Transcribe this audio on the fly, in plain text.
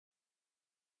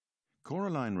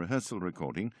Choraline rehearsal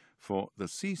recording for the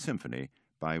C Symphony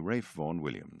by Vaughan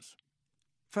Williams.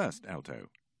 First alto.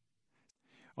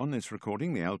 On this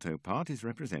recording, the alto part is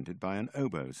represented by an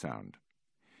oboe sound.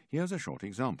 Here's a short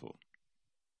example.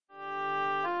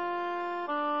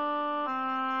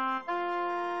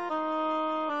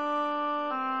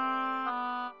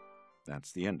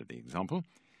 That's the end of the example,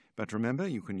 but remember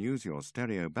you can use your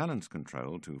stereo balance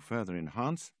control to further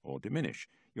enhance or diminish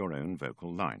your own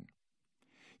vocal line.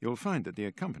 You'll find that the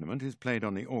accompaniment is played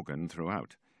on the organ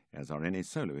throughout, as are any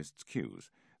soloist's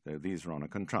cues, though these are on a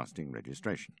contrasting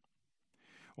registration.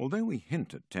 Although we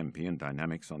hint at tempi and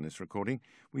dynamics on this recording,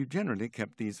 we've generally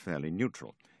kept these fairly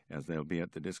neutral, as they'll be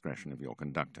at the discretion of your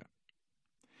conductor.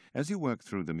 As you work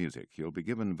through the music, you'll be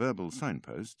given verbal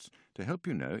signposts to help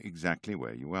you know exactly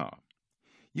where you are.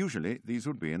 Usually, these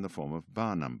would be in the form of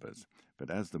bar numbers,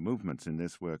 but as the movements in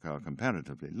this work are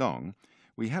comparatively long,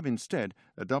 we have instead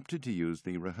adopted to use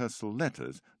the rehearsal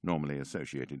letters normally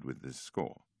associated with this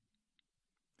score.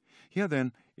 Here,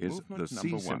 then, is the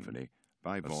C Symphony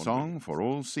by Vaughan, a song for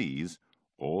all seas,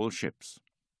 all ships.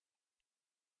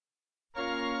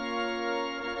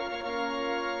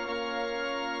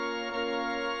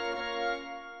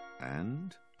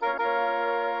 And...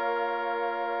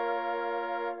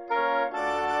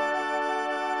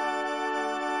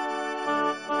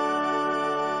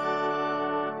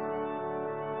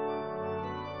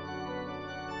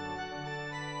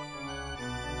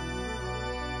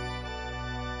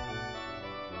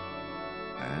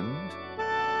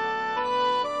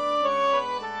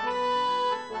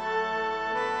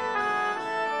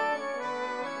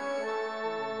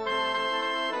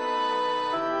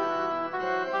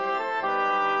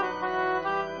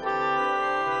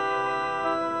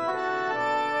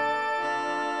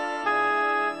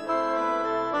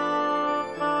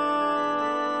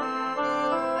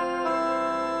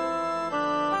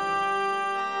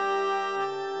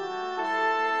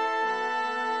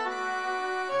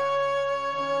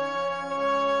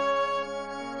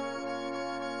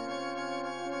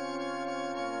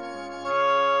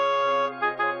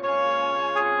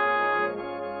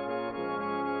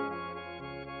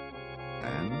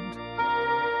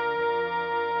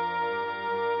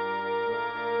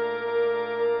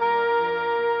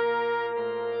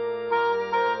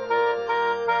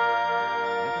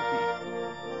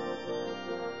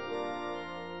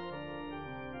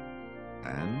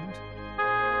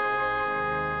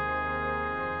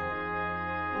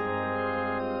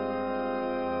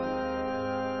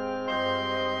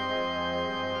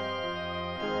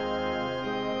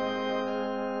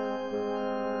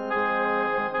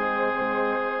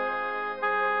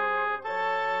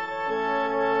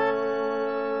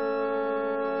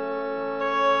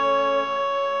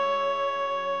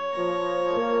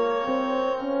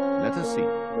 let us see.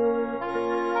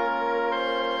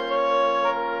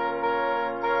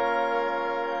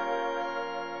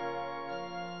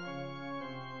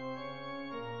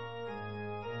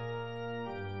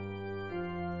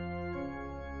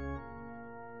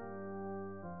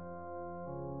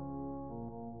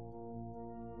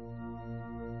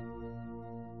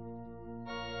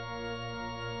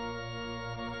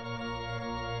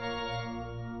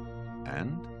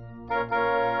 And...